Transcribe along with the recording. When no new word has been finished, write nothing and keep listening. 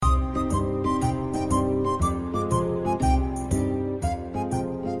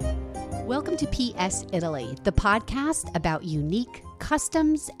Welcome to PS Italy, the podcast about unique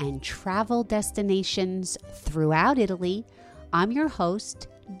customs and travel destinations throughout Italy. I'm your host,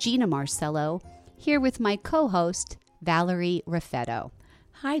 Gina Marcello, here with my co-host, Valerie Raffetto.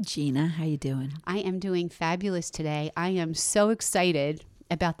 Hi, Gina. How you doing? I am doing fabulous today. I am so excited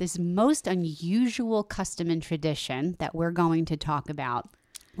about this most unusual custom and tradition that we're going to talk about,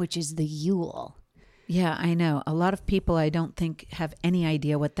 which is the Yule. Yeah, I know. A lot of people, I don't think, have any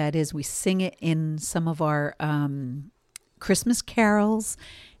idea what that is. We sing it in some of our Christmas carols,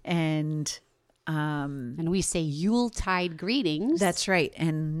 and we say Yuletide greetings. That's right.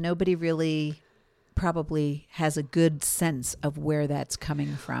 And nobody really probably has a good sense of where that's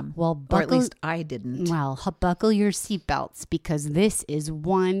coming from. Well, or at least I didn't. Well, buckle your seatbelts, because this is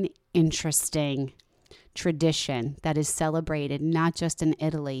one interesting tradition that is celebrated not just in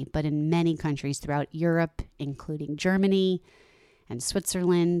Italy, but in many countries throughout Europe, including Germany and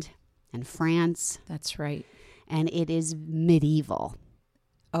Switzerland and France. That's right. And it is medieval.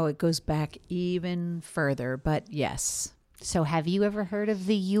 Oh, it goes back even further, but yes. So have you ever heard of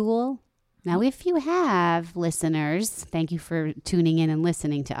the Yule? Now, if you have, listeners, thank you for tuning in and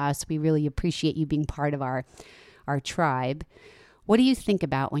listening to us. We really appreciate you being part of our tribe. What do you think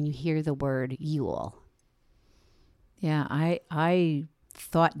about when you hear the word Yule? Yeah, I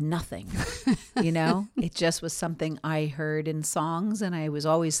thought nothing, you know? It just was something I heard in songs, and I was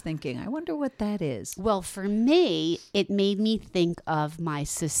always thinking, I wonder what that is. Well, for me, it made me think of my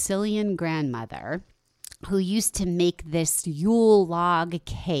Sicilian grandmother, who used to make this Yule log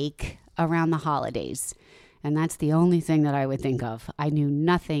cake around the holidays. And that's the only thing that I would think of. I knew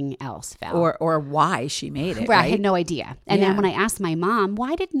nothing else, Val. Or why she made it, right? I had no idea. And then when I asked my mom,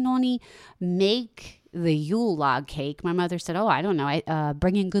 why did Noni make the Yule log cake, my mother said, I don't know,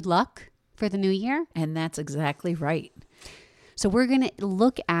 bringing good luck for the new year. And that's exactly right. So we're going to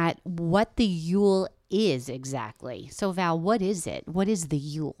look at what the Yule is exactly. So Val, what is it? What is the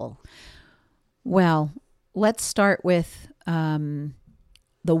Yule? Well, let's start with the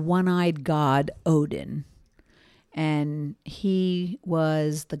one-eyed god Odin. And he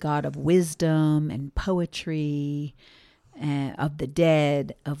was the god of wisdom and poetry, of the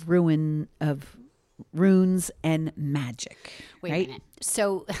dead, of runes and magic. Wait right? a minute.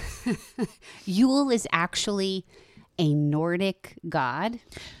 So Yule is actually a Nordic god?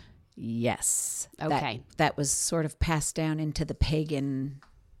 Yes. Okay. That was sort of passed down into the pagan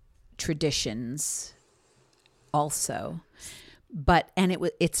traditions also.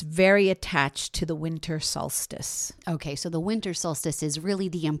 It's very attached to the winter solstice. Okay, so the winter solstice is really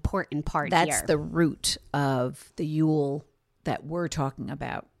the important part here. That's the root of the Yule that we're talking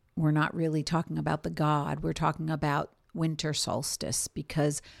about. We're not really talking about the god. We're talking about winter solstice,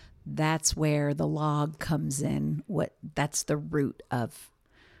 because that's where the log comes in. That's the root of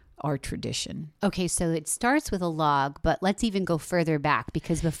our tradition. Okay, so it starts with a log, but let's even go further back,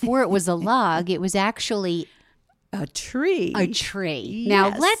 because before it was a log, it was actually a tree. A tree. Yes.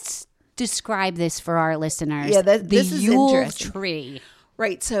 Now, let's describe this for our listeners. Yeah, this is Yule interesting. Tree.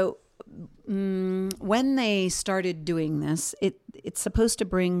 Right, so when they started doing this, it's supposed to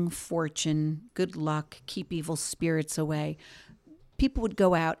bring fortune, good luck, keep evil spirits away. People would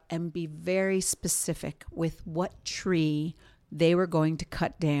go out and be very specific with what tree they were going to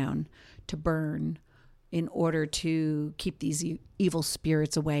cut down to burn in order to keep these evil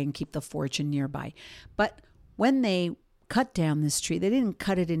spirits away and keep the fortune nearby. But when they cut down this tree, they didn't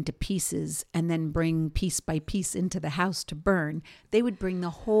cut it into pieces and then bring piece by piece into the house to burn. They would bring the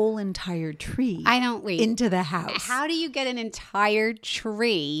whole entire tree into the house. How do you get an entire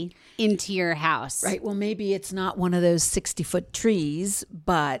tree into your house? Right. Well, maybe it's not one of those 60-foot trees,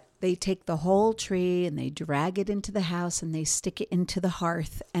 but they take the whole tree and they drag it into the house and they stick it into the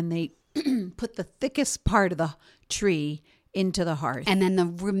hearth and they put the thickest part of the tree into the hearth. And then the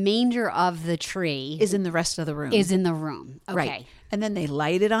remainder of the tree is in the rest of the room. Okay. Right. And then they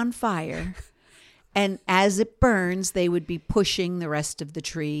light it on fire. And as it burns, they would be pushing the rest of the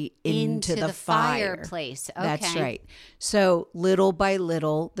tree into the fireplace. Okay. That's right. So little by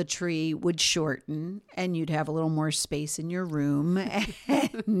little, the tree would shorten and you'd have a little more space in your room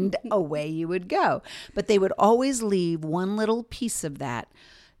and away you would go. But they would always leave one little piece of that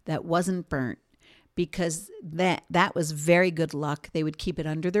wasn't burnt, because that was very good luck. They would keep it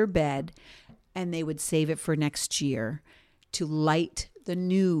under their bed and they would save it for next year to light the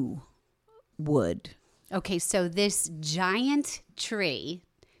new wood. Okay, so this giant tree,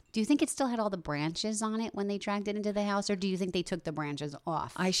 do you think it still had all the branches on it when they dragged it into the house, or do you think they took the branches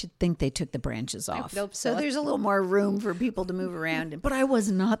off? I should think they took the branches off. I hope so. So there's a little more room for people to move around in. But I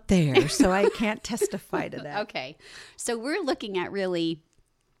was not there, so I can't testify to that. Okay, so we're looking at really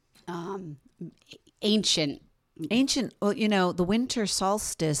ancient. Well, the winter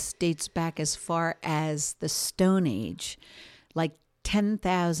solstice dates back as far as the Stone Age, like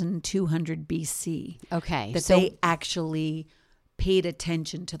 10,200 BC. Okay, That so they actually paid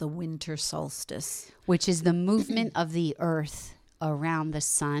attention to the winter solstice. which is the movement of the earth around the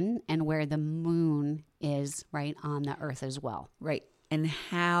sun and where the moon is right on the earth as well. Right. And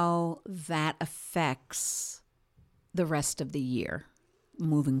how that affects the rest of the year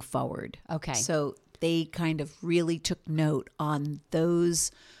moving forward. Okay. So they kind of really took note on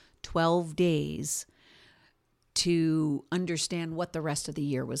those 12 days to understand what the rest of the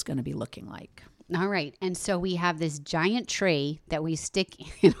year was going to be looking like. All right. And so we have this giant tree that we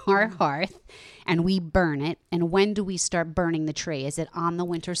stick in our hearth and we burn it. And when do we start burning the tree? Is it on the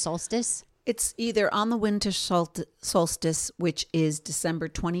winter solstice? It's either on the winter solstice, which is December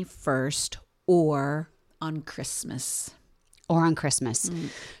 21st, or on Christmas. Or on Christmas.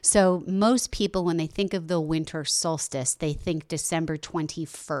 So most people, when they think of the winter solstice, they think December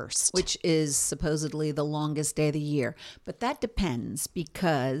 21st. Which is supposedly the longest day of the year. But that depends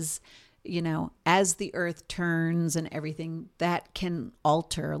because, as the earth turns and everything, that can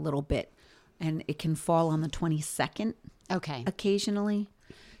alter a little bit. And it can fall on the 22nd Okay. occasionally.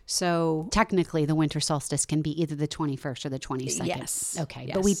 So Technically, the winter solstice can be either the 21st or the 22nd. Yes. Okay.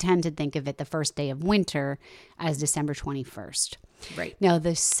 Yes. But we tend to think of it the first day of winter as December 21st. right. Now,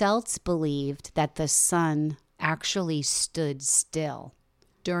 the Celts believed that the sun actually stood still.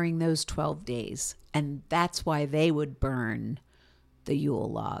 During those 12 days. And that's why they would burn the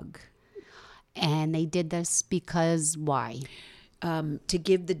Yule log. And they did this because why? To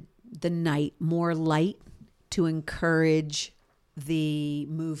give the night more light, to encourage the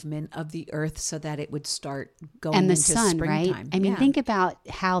movement of the earth so that it would start going And the into sun, springtime. right? I mean, Yeah. think about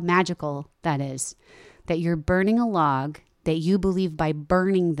how magical that is. That you're burning a log, that you believe by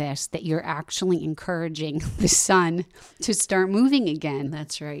burning this, that you're actually encouraging the sun to start moving again.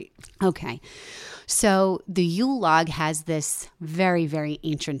 That's right. Okay. So the Yule log has this very, very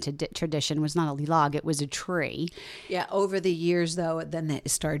ancient tradition. It was not a log, it was a tree. Yeah, over the years, though, then it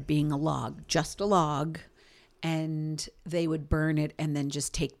started being a log, just a log, and they would burn it and then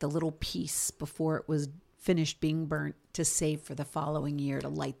just take the little piece before it was finished being burnt to save for the following year to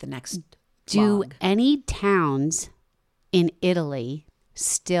light the next Do log. any towns in Italy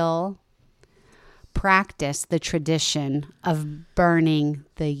still practice the tradition of burning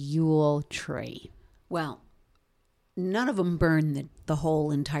the Yule tree? Well, none of them burn the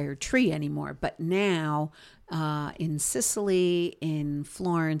whole entire tree anymore, but now in Sicily, in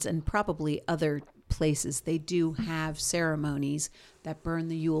Florence, and probably other places, they do have ceremonies that burn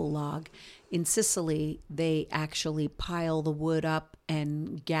the Yule log. In Sicily, they actually pile the wood up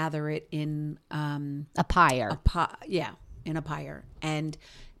and gather it in A pyre. in a pyre. And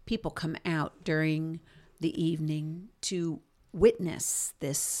people come out during the evening to witness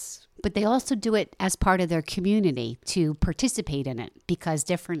this. But they also do it as part of their community to participate in it, because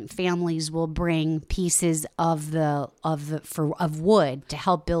different families will bring pieces of wood to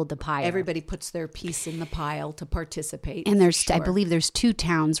help build the pyre. Everybody puts their piece in the pile to participate. And I Sure. believe there's 2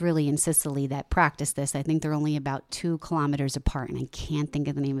 towns really in Sicily that practice this. I think they're only about 2 kilometers apart, and I can't think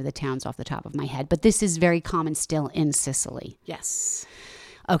of the name of the towns off the top of my head. But this is very common still in Sicily. Yes.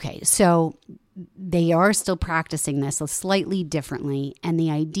 Okay, so they are still practicing this slightly differently. And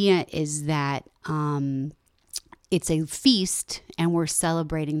the idea is that it's a feast and we're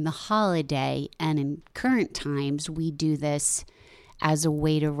celebrating the holiday. And in current times, we do this as a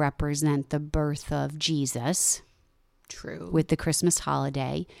way to represent the birth of Jesus True. with the Christmas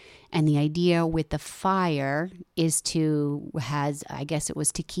holiday. And the idea with the fire is I guess it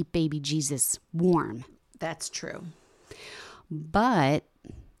was to keep baby Jesus warm. That's true. But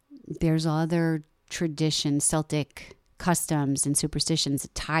there's other traditions, Celtic customs and superstitions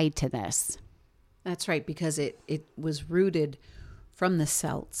tied to this. That's right, because it was rooted from the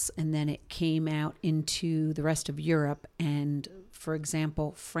Celts and then it came out into the rest of Europe. And for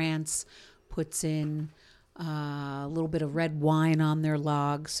example, France puts in a little bit of red wine on their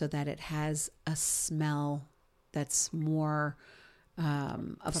log so that it has a smell that's more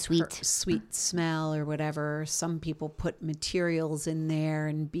of sweet smell or whatever. Some people put materials in there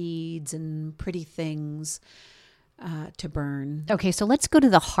and beads and pretty things to burn. Okay, so let's go to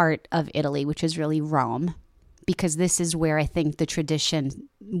the heart of Italy, which is really Rome, because this is where I think the tradition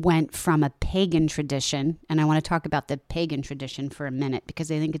went from a pagan tradition. And I want to talk about the pagan tradition for a minute, because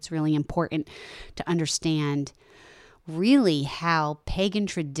I think it's really important to understand really how pagan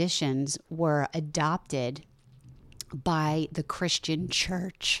traditions were adopted by the Christian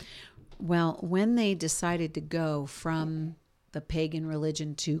church. Well, when they decided to go from the pagan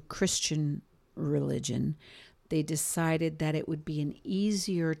religion to Christian religion, they decided that it would be an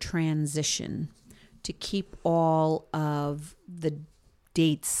easier transition to keep all of the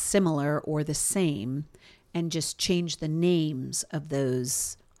dates similar or the same and just change the names of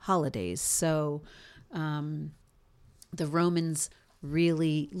those holidays. So the Romans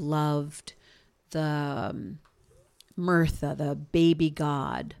really loved the Mirtha, the baby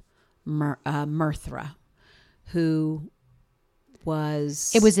god, Mithra, who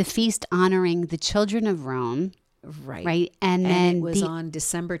was... It was a feast honoring the children of Rome. Right. And then it was on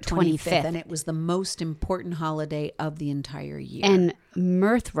December 25th, and it was the most important holiday of the entire year. And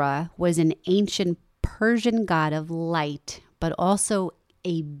Mithra was an ancient Persian god of light, but also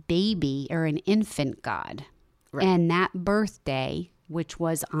a baby or an infant god. Right. And that birthday, which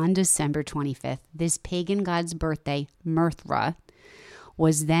was on December 25th, this pagan god's birthday, Mithra,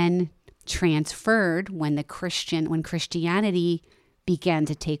 was then transferred when Christianity began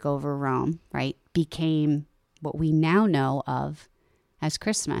to take over Rome, right? Became what we now know of as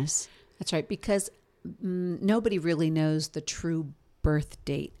Christmas. That's right, because nobody really knows the true birth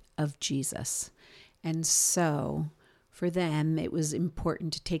date of Jesus. And so for them, it was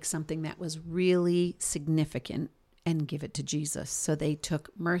important to take something that was really significant and give it to Jesus. So they took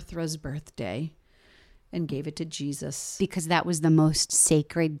Mithra's birthday and gave it to Jesus. Because that was the most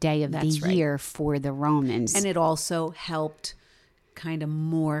sacred day of the year for the Romans. And it also helped kind of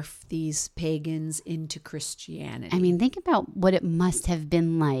morph these pagans into Christianity. I mean, think about what it must have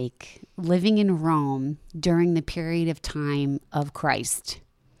been like living in Rome during the period of time of Christ.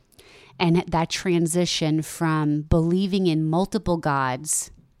 And that transition from believing in multiple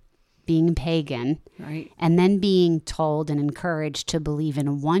gods, being pagan, right, and then being told and encouraged to believe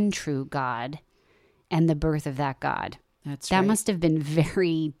in one true God and the birth of that God. That must have been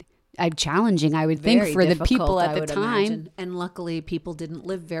very challenging, I would think, for the people at the time. Imagine. And luckily, people didn't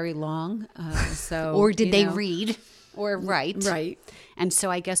live very long. Or did they read or write? Right. And so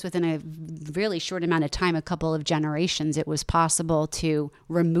I guess within a really short amount of time, a couple of generations, it was possible to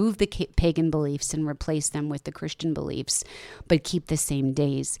remove the pagan beliefs and replace them with the Christian beliefs, but keep the same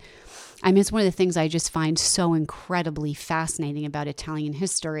days. I mean, it's one of the things I just find so incredibly fascinating about Italian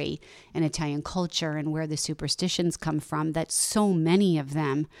history and Italian culture and where the superstitions come from, that so many of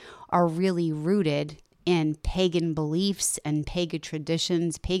them are really rooted in pagan beliefs and pagan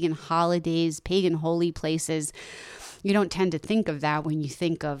traditions, pagan holidays, pagan holy places. You don't tend to think of that when you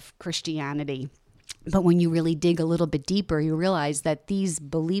think of Christianity. But when you really dig a little bit deeper, you realize that these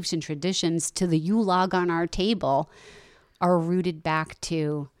beliefs and traditions, to the Yule log on our table, are rooted back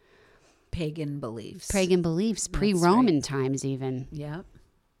to pagan beliefs, pre-Roman times even. Yeah,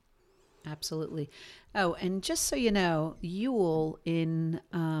 absolutely. Oh, and just so you know, Yule in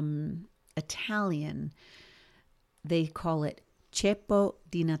Italian, they call it Ceppo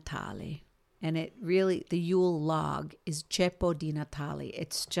di Natale. And it really, the Yule log is Ceppo di Natale.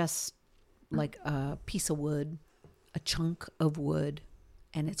 It's just like a piece of wood, a chunk of wood,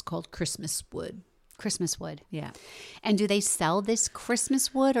 and it's called Christmas wood. Christmas wood. Yeah. And do they sell this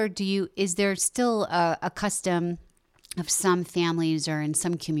Christmas wood, or is there still a custom of some families or in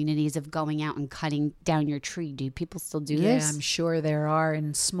some communities of going out and cutting down your tree? Do people still do this? Yeah, I'm sure there are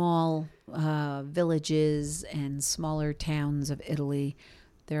in small villages and smaller towns of Italy.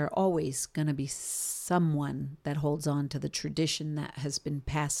 There are always going to be someone that holds on to the tradition that has been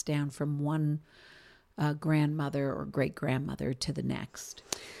passed down from one grandmother or great-grandmother to the next.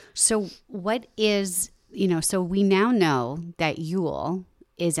 So what is, so we now know that Yule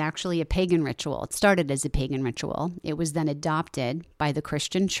is actually a pagan ritual. It started as a pagan ritual. It was then adopted by the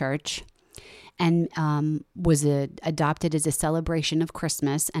Christian church and was adopted as a celebration of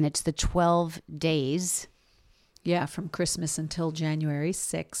Christmas. And it's the 12 days. Yeah, from Christmas until January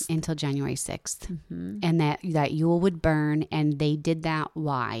 6th. Mm-hmm. And that Yule would burn. And they did that.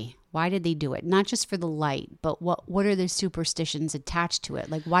 Why? Why did they do it? Not just for the light, but what are the superstitions attached to it?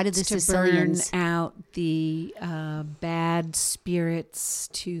 Like, why did the Sicilians burn out the bad spirits,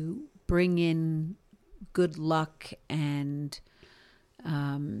 to bring in good luck and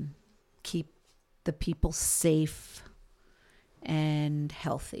keep the people safe and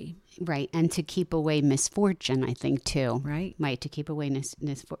healthy? Right, and to keep away misfortune, I think, too. Right, to keep away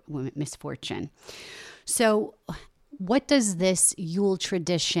misfortune. So what does this Yule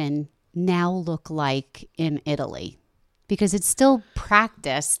tradition now look like in Italy? because it's still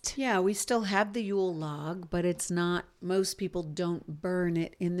practiced. Yeah, we still have the Yule log, but it's not, most people don't burn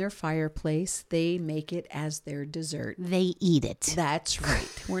it in their fireplace. They make it as their dessert. They eat it. That's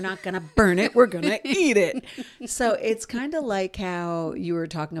right. We're not going to burn it. We're going to eat it. So it's kind of like how you were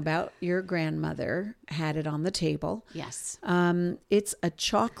talking about your grandmother had it on the table. Yes. It's a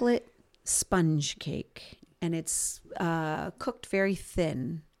chocolate sponge cake, and it's cooked very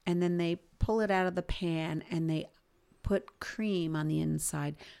thin. And then they pull it out of the pan and they put cream on the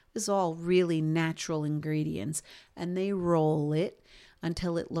inside. This is all really natural ingredients. And they roll it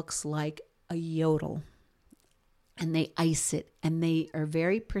until it looks like a yodel. And they ice it. And they are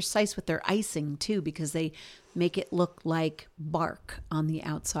very precise with their icing too, because they make it look like bark on the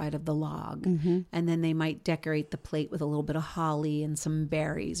outside of the log. And then they might decorate the plate with a little bit of holly and some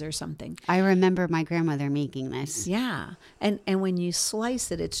berries or something. I remember my grandmother making this. Yeah. And when you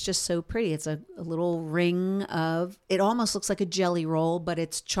slice it, it's just so pretty. It's a little ring of, it almost looks like a jelly roll, but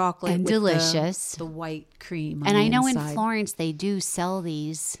it's chocolate And with delicious. the white cream on And the I know inside. in Florence they do sell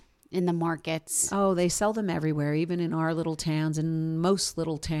these in the markets. Oh, they sell them everywhere, even in our little towns and most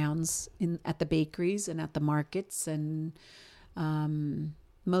little towns, at the bakeries and at the markets. And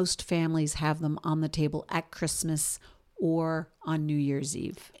most families have them on the table at Christmas or on New Year's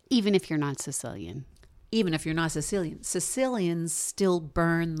Eve. Even if you're not Sicilian. Even if you're not Sicilian. Sicilians still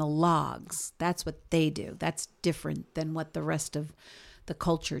burn the logs. That's what they do. That's different than what the rest of the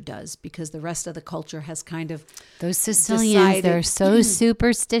culture does, because the rest of the culture has kind of Those Sicilians, they're decided- so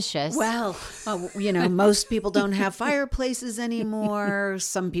superstitious. Well, most people don't have fireplaces anymore.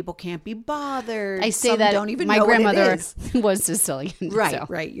 Some people can't be bothered. I say Some that don't even my know what it grandmother is. was Sicilian. Right, so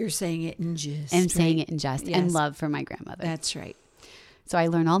right. You're saying it in jest. I'm right? saying it in jest and Yes. love for my grandmother. That's right. So I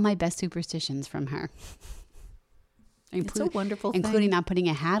learned all my best superstitions from her. It's a wonderful thing. Including not putting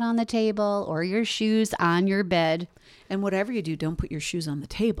a hat on the table or your shoes on your bed. And whatever you do, don't put your shoes on the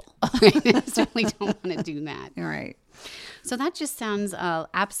table. I certainly don't want to do that. All right. So that just sounds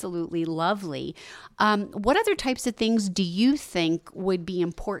absolutely lovely. What other types of things do you think would be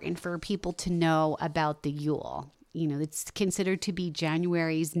important for people to know about the Yule? You know, it's considered to be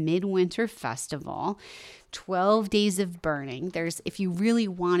January's midwinter festival, 12 days of burning. If you really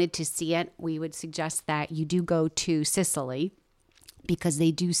wanted to see it, we would suggest that you do go to Sicily, because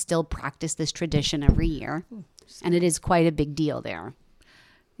they do still practice this tradition every year. And it is quite a big deal there.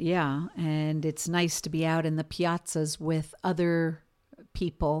 Yeah, and it's nice to be out in the piazzas with other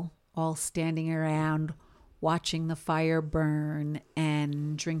people all standing around watching the fire burn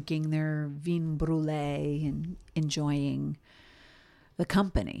and drinking their vin brûlé and enjoying the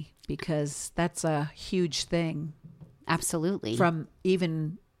company, because that's a huge thing Absolutely. from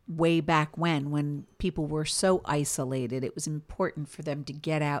even way back when people were so isolated. It was important for them to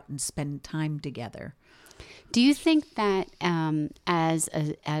get out and spend time together. Do you think that as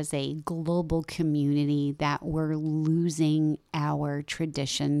a global community that we're losing our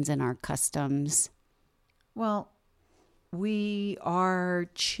traditions and our customs? Well, we are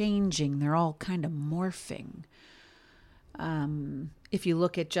changing. They're all kind of morphing. If you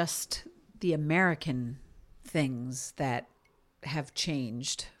look at just the American things that have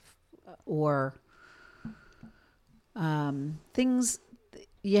changed, or things,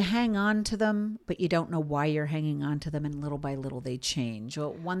 you hang on to them, but you don't know why you're hanging on to them, and little by little they change.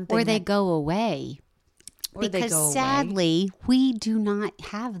 Well, one thing Or they go away. Or they Because go away. sadly, we do not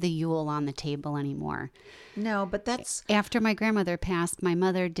have the Yule on the table anymore. No, but that's After my grandmother passed, my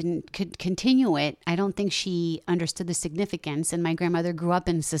mother could continue it. I don't think she understood the significance. And my grandmother grew up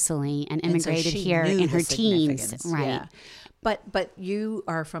in Sicily and so immigrated she here knew in the her teens. significance, Right. yeah. But you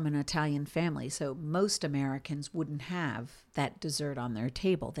are from an Italian family, so most Americans wouldn't have that dessert on their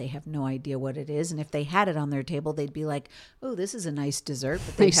table. They have no idea what it is, and if they had it on their table, they'd be like, "Oh, this is a nice dessert."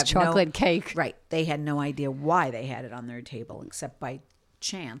 But they Nice have chocolate cake. Right? They had no idea why they had it on their table, except by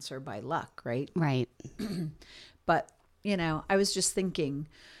chance or by luck, right? Right. But, I was just thinking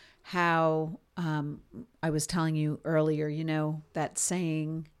how I was telling you earlier, that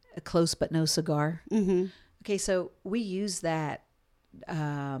saying, "a close but no cigar." Mm-hmm. Okay, so we use that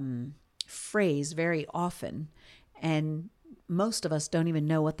phrase very often, and most of us don't even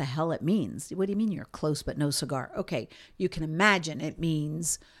know what the hell it means. What do you mean you're close but no cigar? Okay, you can imagine it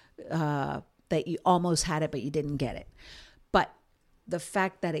means that you almost had it but you didn't get it. But the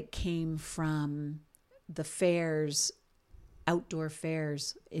fact that it came from the fairs, outdoor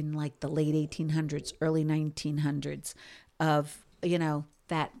fairs in like the late 1800s, early 1900s, of,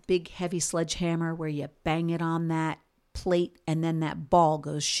 that big heavy sledgehammer where you bang it on that plate and then that ball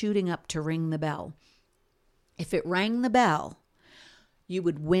goes shooting up to ring the bell. If it rang the bell, you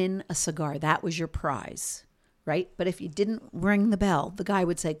would win a cigar. That was your prize. right? But if you didn't ring the bell, the guy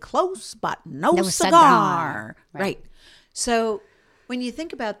would say, close, but no, No cigar. cigar. Right. So when you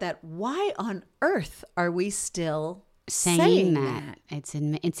think about that, why on earth are we still saying that? To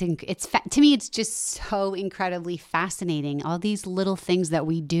me, it's just so incredibly fascinating. All these little things that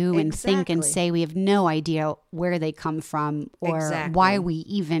we do and think and Exactly. say, we have no idea where they come from or Exactly. why we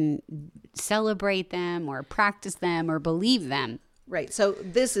even celebrate them or practice them or believe them. Right. So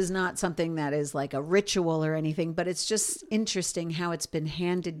this is not something that is like a ritual or anything, but it's just interesting how it's been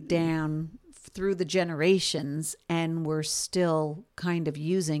handed down through the generations, and we're still kind of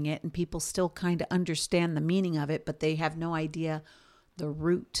using it, and people still kind of understand the meaning of it, but they have no idea the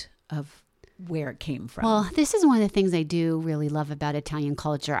root of where it came from. Well, this is one of the things I do really love about Italian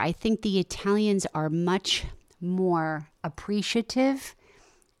culture. I think the Italians are much more appreciative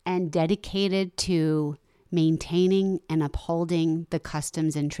and dedicated to maintaining and upholding the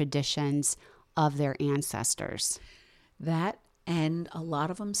customs and traditions of their ancestors. That, and a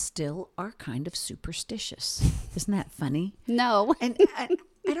lot of them still are kind of superstitious. Isn't that funny? No. And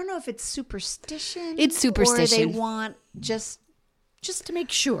I don't know if it's superstition. It's superstition. Or they want just to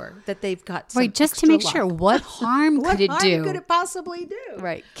make sure that they've got some Right, just to extra make luck. sure. What harm What could it harm do? could it possibly do?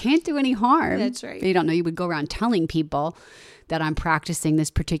 Right. Can't do any harm. That's right. You don't know. You would go around telling people that I'm practicing this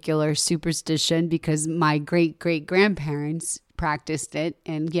particular superstition because my great-great-grandparents practiced it.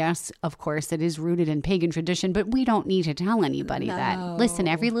 And yes, of course, it is rooted in pagan tradition, but we don't need to tell anybody that. Listen,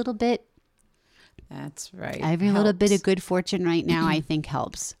 every little bit, That's right. every little bit of good fortune right now, I think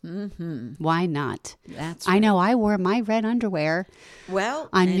helps. Mm-hmm. Why not? That's I right. know I wore my red underwear Well,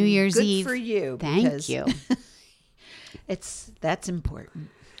 on and New Year's good Eve. for you. Thank because you. That's important.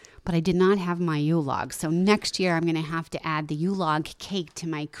 But I did not have my Yule log. So next year, I'm going to have to add the Yule log cake to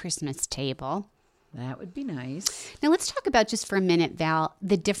my Christmas table. That would be nice. Now, let's talk about just for a minute, Val,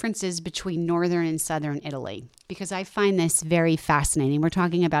 the differences between northern and southern Italy, because I find this very fascinating. We're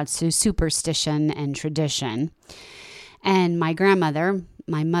talking about superstition and tradition. And my grandmother,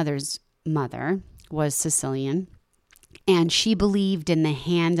 my mother's mother, was Sicilian, and she believed in the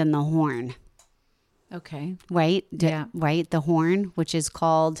hand and the horn, Okay. right? Yeah. Right? The horn, which is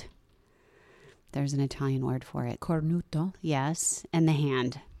called, there's an Italian word for it. Cornuto. Yes. And the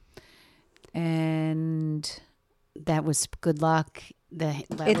hand. And That was good luck.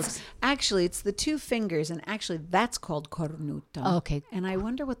 it's the two fingers, and actually that's called cornuto. Oh, okay. And I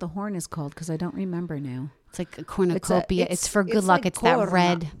wonder what the horn is called because I don't remember now. It's like a cornucopia. It's for good it's luck. like It's that corno.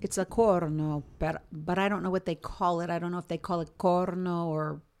 red. It's a corno, but I don't know what they call it. I don't know if they call it corno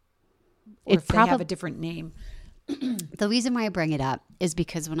or if they have a different name. The reason why I bring it up is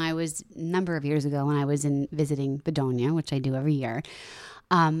because when I was a number of years ago, when I was visiting Bedonia, which I do every year,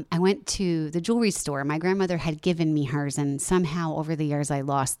 I went to the jewelry store. My grandmother had given me hers, and somehow over the years I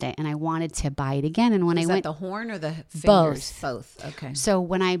lost it, and I wanted to buy it again. And when Is I that went, the horn or the fingers? Both. Okay. So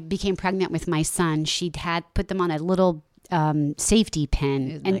when I became pregnant with my son, she'd had put them on a little safety pin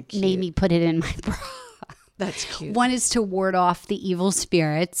Isn't and that cute? made me put it in my bra. That's cute. One is to ward off the evil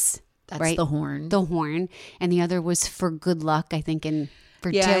spirits. That's right? the horn. The horn, and the other was for good luck, I think, and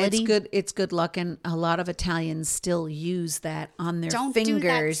Yeah, fertility. it's good. It's good luck, and a lot of Italians still use that on their Don't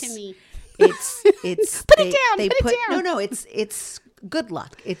fingers. do that to me. It's Put it down, put it down. No, it's good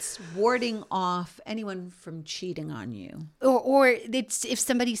luck. It's warding off anyone from cheating on you. Or it's if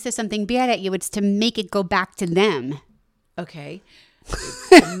somebody says something bad at you, it's to make it go back to them. Okay.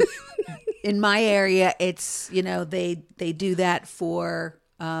 In my area, it's they do that for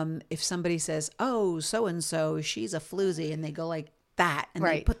if somebody says, "Oh, so and so, she's a floozy," and they go like that, and they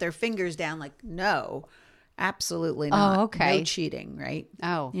Right. put their fingers down, like, "No, absolutely not. Oh, okay. No cheating." Right?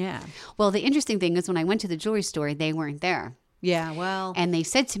 Oh. Yeah. Well, the interesting thing is when I went to the jewelry store, they weren't there. Yeah. Well. And they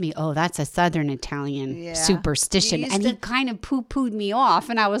said to me, "Oh, that's a Southern Italian Yeah. superstition." You used And he to- kind of poo-pooed me off.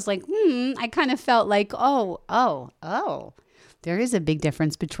 And I was like, I kind of felt like, oh. There is a big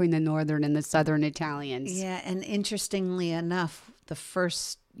difference between the Northern and the Southern Italians. Yeah, and interestingly enough, the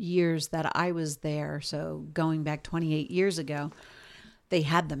first years that I was there, so going back 28 years ago, they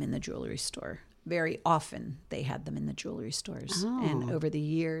had them in the jewelry store. Very often they had them in the jewelry stores. And over the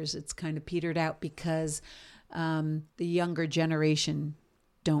years, it's kind of petered out because the younger generation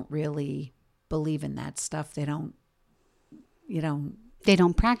don't really believe in that stuff. They don't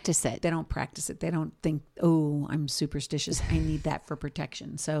practice it. they don't practice it. They don't think, "Oh, I'm superstitious. I need that for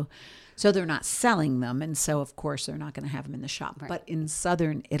protection." So they're not selling them, and so of course they're not going to have them in the shop. Right. But in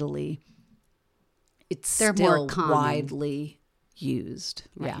southern Italy, it's They're still more common. widely used.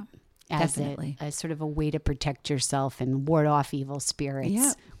 Right. Yeah, As definitely. a sort of a way to protect yourself and ward off evil spirits,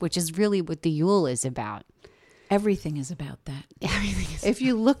 Yeah. which is really what the Yule is about. Everything is about that. Everything is. If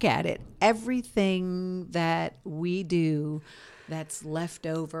you look at it, everything that we do that's left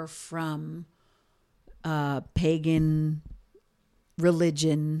over from pagan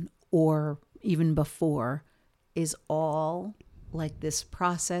religion or even before is all like this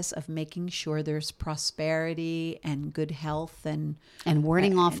process of making sure there's prosperity and good health and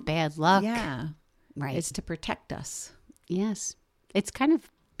warding off bad luck. Yeah. Right. It's to protect us. Yes. It's kind of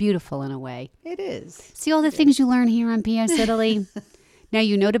beautiful in a way. It is. See all the things you learn here on PS Italy? Now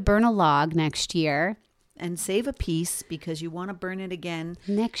you know to burn a log next year. And save a piece because you want to burn it again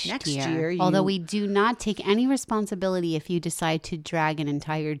Next year. Although we do not take any responsibility if you decide to drag an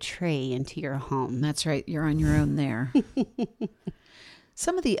entire tree into your home. That's right. You're on your own there.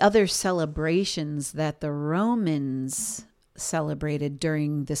 Some of the other celebrations that the Romans celebrated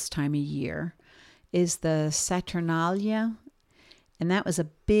during this time of year is the Saturnalia. And that was a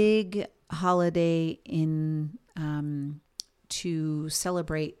big holiday in to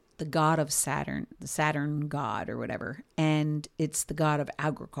celebrate the god of Saturn, the Saturn god or whatever. And it's the god of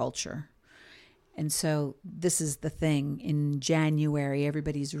agriculture. And so this is the thing. In January,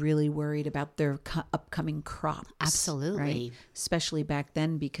 everybody's really worried about their upcoming crops. Absolutely. Right? Especially back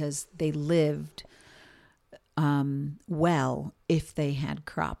then because they lived well if they had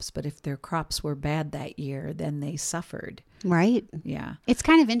crops. But if their crops were bad that year, then they suffered. Right? Yeah. It's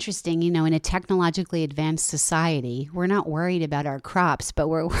kind of interesting, in a technologically advanced society, we're not worried about our crops, but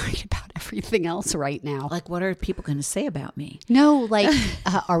we're worried about everything else right now. Like, what are people going to say about me? No, like,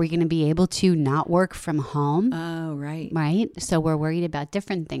 are we going to be able to not work from home? Oh, right. Right? So we're worried about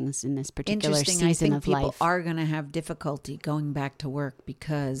different things in this particular Interesting. season I think of people life. are going to have difficulty going back to work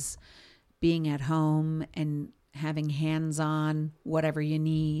because being at home and having hands-on whatever you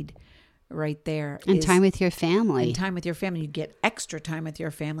need right there. And time with your family. And time with your family. You get extra time with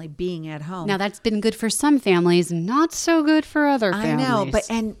your family being at home. Now, that's been good for some families, not so good for other families. I know, but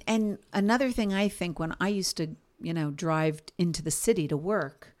and another thing I think when I used to, drive into the city to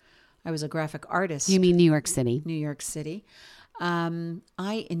work, I was a graphic artist. You mean New York City? New York City.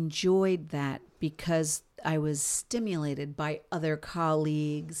 I enjoyed that because I was stimulated by other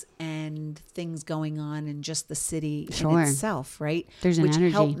colleagues and things going on in just the city in itself, right? There's an Which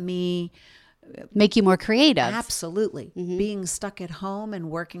energy. helped me make you more creative. Absolutely. Mm-hmm. Being stuck at home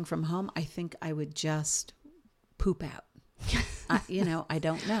and working from home, I think I would just poop out. I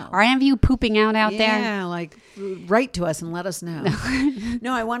don't know. Are any of you pooping out there? Yeah, like write to us and let us know.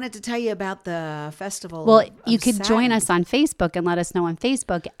 No, I wanted to tell you about the festival. Well, you could Saturn. join us on Facebook and let us know on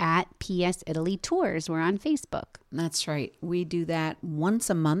Facebook at PS Italy Tours. We're on Facebook. That's right. We do that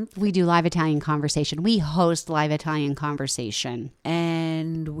once a month. We do Live Italian Conversation. We host Live Italian Conversation.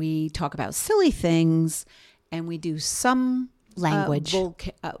 And we talk about silly things and we do some language,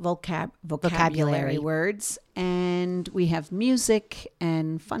 vocabulary words, and we have music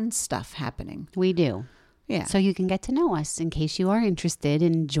and fun stuff happening. We do. Yeah. So you can get to know us in case you are interested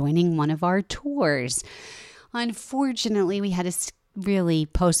in joining one of our tours. Unfortunately, we had to really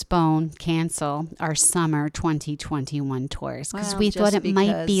cancel our summer 2021 tours because we thought it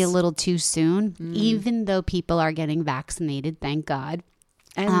might be a little too soon, even though people are getting vaccinated, thank God.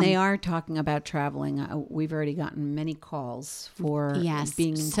 And they are talking about traveling. We've already gotten many calls for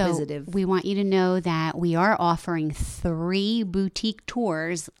being inquisitive. So we want you to know that we are offering 3 boutique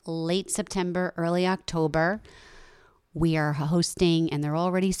tours late September, early October. We are hosting, and they're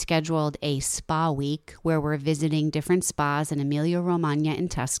already scheduled, a spa week where we're visiting different spas in Emilia-Romagna in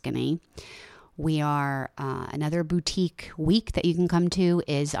Tuscany. We are another boutique week that you can come to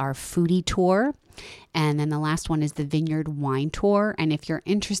is our foodie tour. And then the last one is the Vineyard Wine Tour. And if you're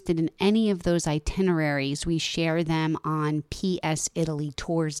interested in any of those itineraries, we share them on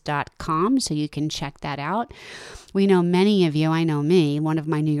psitalytours.com, so you can check that out. We know many of you, I know me, one of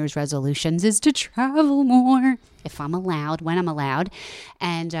my New Year's resolutions is to travel more if I'm allowed, when I'm allowed.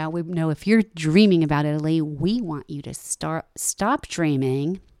 And we know if you're dreaming about Italy, we want you to stop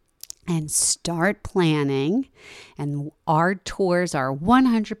dreaming and start planning. And our tours are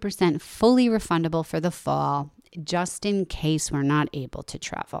 100% fully refundable for the fall, just in case we're not able to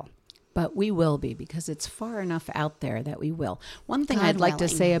travel. But we will be, because it's far enough out there that we will. One thing I'd like to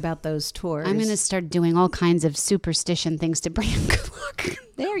say about those tours. I'm going to start doing all kinds of superstition things to bring in good luck.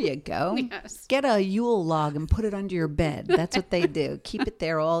 There you go. Yes. Get a Yule log and put it under your bed. That's what they do. Keep it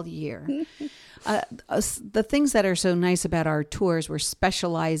there all year. The things that are so nice about our tours, we're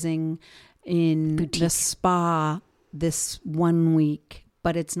specializing in the spa this 1 week,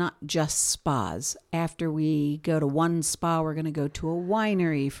 but it's not just spas. After we go to one spa, we're going to go to a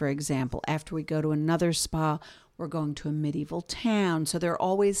winery, for example. After we go to another spa, we're going to a medieval town. So there are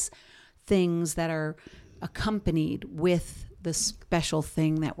always things that are accompanied with the special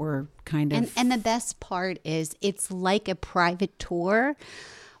thing that we're kind of... And the best part is it's like a private tour,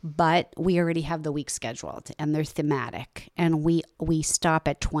 but we already have the week scheduled and they're thematic, and we stop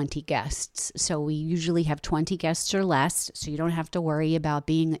at 20 guests. So we usually have 20 guests or less, so you don't have to worry about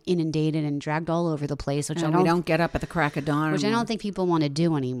being inundated and dragged all over the place, which we don't get up at the crack of dawn. Which I don't think people want to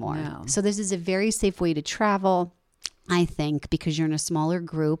do anymore. No. So this is a very safe way to travel, I think, because you're in a smaller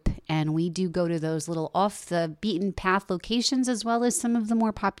group, and we do go to those little off the beaten path locations as well as some of the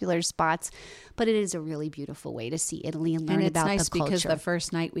more popular spots. But it is a really beautiful way to see Italy and learn about the culture. And it's nice because the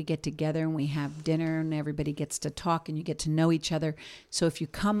first night we get together and we have dinner and everybody gets to talk and you get to know each other. So if you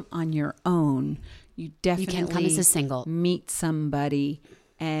come on your own, you definitely can't come as a single. Meet somebody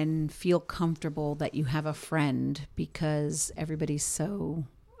and feel comfortable that you have a friend, because everybody's so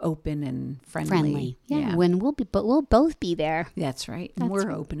open and friendly. Yeah. When we'll both be there. That's right. And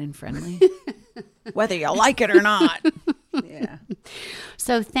we're open and friendly. Whether you like it or not. Yeah.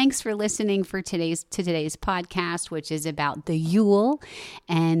 So thanks for listening to today's podcast, which is about the Yule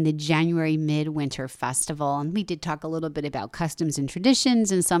and the January Midwinter Festival. And we did talk a little bit about customs and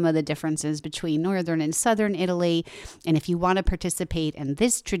traditions and some of the differences between northern and southern Italy. And if you want to participate in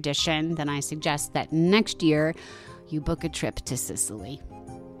this tradition, then I suggest that next year you book a trip to Sicily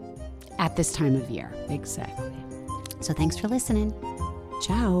at this time of year. Exactly. So thanks for listening.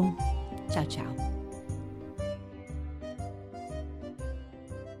 Ciao. Ciao, ciao.